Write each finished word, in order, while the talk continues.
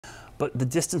But the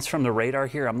distance from the radar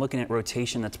here, I'm looking at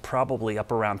rotation that's probably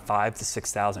up around 5,000 to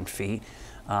 6,000 feet.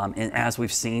 And as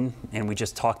we've seen, and we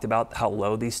just talked about how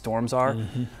low these storms are,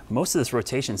 most of this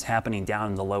rotation is happening down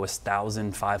in the lowest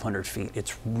 1,500 feet.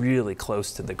 It's really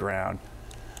close to the ground.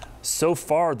 So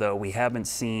far, though, we haven't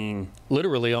seen...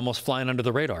 Literally almost flying under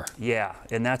the radar. Yeah,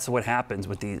 and that's what happens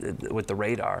with the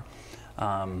radar.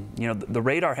 You know, the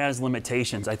radar has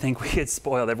limitations. I think we get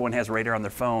spoiled. Everyone has radar on their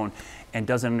phone and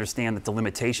doesn't understand that the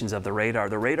limitations of the radar.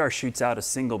 The radar shoots out a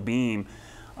single beam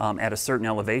at a certain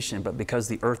elevation, but because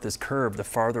the Earth is curved, the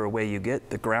farther away you get,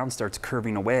 the ground starts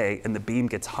curving away and the beam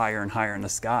gets higher and higher in the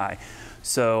sky.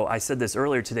 So I said this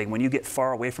earlier today, when you get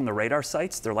far away from the radar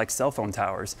sites, they're like cell phone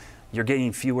towers. You're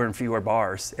getting fewer and fewer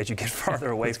bars as you get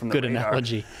farther away from the radar. Good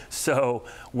analogy. So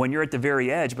when you're at the very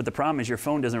edge, but the problem is your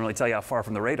phone doesn't really tell you how far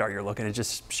from the radar you're looking, it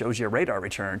just shows you a radar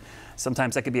return.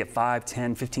 Sometimes that could be at 5,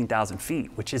 10, 15,000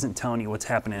 feet, which isn't telling you what's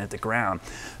happening at the ground.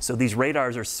 So these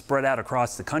radars are spread out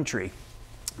across the country.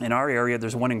 In our area,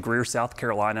 there's one in Greer, South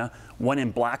Carolina, one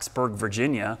in Blacksburg,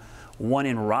 Virginia, one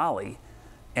in Raleigh,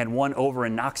 and one over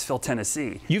in Knoxville,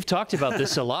 Tennessee. You've talked about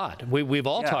this a lot. We've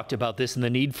all talked about this and the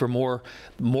need for more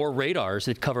radars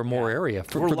that cover more area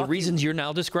for the reasons you're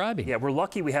now describing. Yeah, we're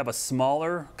lucky we have a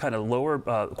smaller, kind of lower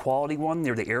quality one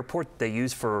near the airport they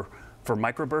use for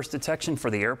microburst detection for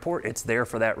the airport. It's there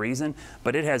for that reason,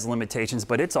 but it has limitations,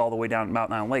 but it's all the way down at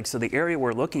Mountain Island Lake. So the area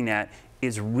we're looking at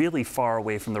is really far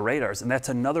away from the radars, and that's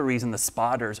another reason the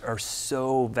spotters are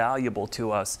so valuable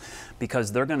to us,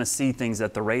 because they're going to see things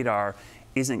that the radar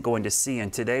isn't going to see.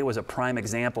 And today was a prime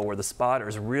example where the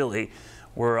spotters really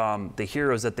were the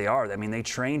heroes that they are. I mean, they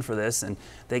trained for this and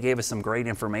they gave us some great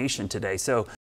information today. So